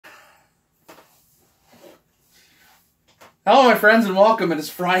Hello, my friends, and welcome. It is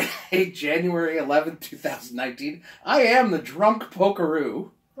Friday, January 11th, 2019. I am the drunk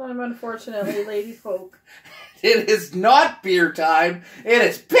pokeroo. I'm unfortunately Lady Polk. It is not beer time. It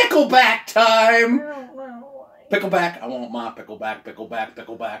is pickleback time. I don't know why. Pickleback. I want my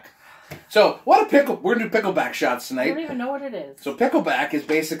pickleback. So, what a pickle. We're going to do pickleback shots I tonight. don't even know what it is. So, pickleback is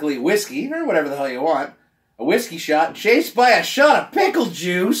basically whiskey, or whatever the hell you want. A whiskey shot chased by a shot of pickle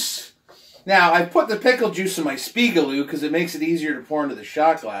juice. Now, I put the pickle juice in my Spiegeloo because it makes it easier to pour into the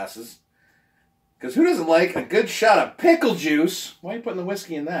shot glasses. Because who doesn't like a good shot of pickle juice? Why are you putting the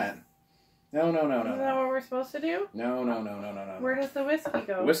whiskey in that? No. Isn't that what we're supposed to do? No. Where does the whiskey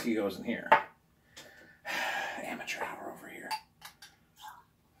go? The whiskey goes in here. Amateur hour over here.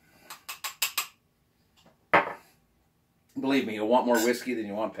 Believe me, you'll want more whiskey than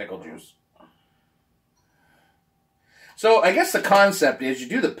you want pickle juice. So, I guess the concept is you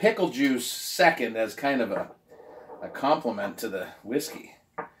do the pickle juice second as kind of a compliment to the whiskey.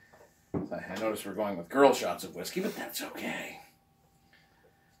 I notice we're going with girl shots of whiskey, but that's okay.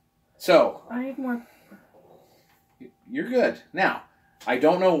 So, I need more. You're good. Now, I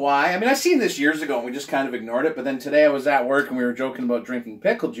don't know why. I mean, I've seen this years ago and we just kind of ignored it, but then today I was at work and we were joking about drinking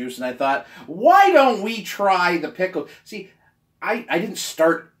pickle juice and I thought, why don't we try the pickle? See, I didn't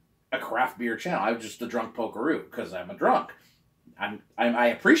start a craft beer channel. I was just a drunk pokeroo because I'm a drunk. I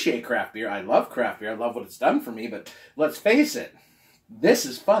appreciate craft beer. I love craft beer. I love what it's done for me, but let's face it, this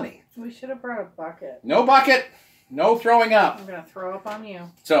is funny. We should have brought a bucket. No bucket. No throwing up. I'm going to throw up on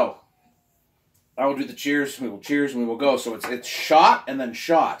you. So, I will do the cheers. We will cheers and we will go. So it's shot and then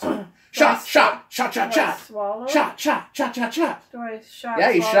shot. Shot. Do I swallow? Shot. Do I shot? Yeah,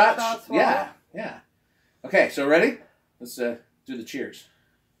 you swallow, shot. swallow? Yeah. Okay, so ready? Let's do the cheers.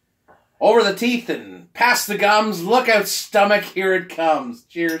 Over the teeth and past the gums. Look out, stomach. Here it comes.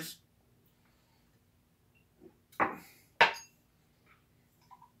 Cheers.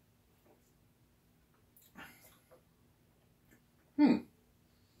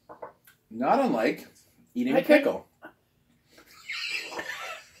 Not unlike eating a pickle.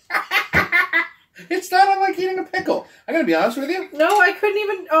 It's not unlike eating a pickle. I gotta be honest with you. No, I couldn't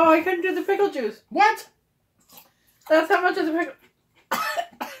even. Oh, I couldn't do the pickle juice. What? That's how much of the pickle.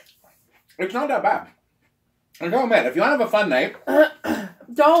 It's not that bad. I don't admit, if you want to have a fun night, get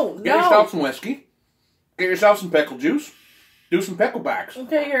No. yourself some whiskey, get yourself some pickle juice, do some picklebacks.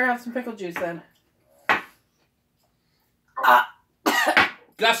 Okay, here, have some pickle juice then.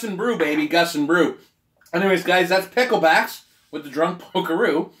 Gus and brew, baby, Gus and brew. Anyways, guys, that's picklebacks with the drunk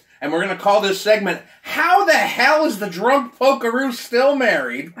pokeroo, and we're going to call this segment, How the Hell is the Drunk Pokeroo Still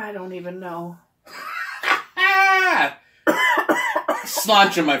Married? I don't even know.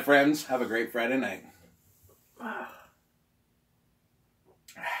 Sláinte, my friends. Have a great Friday night.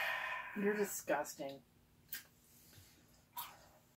 You're disgusting.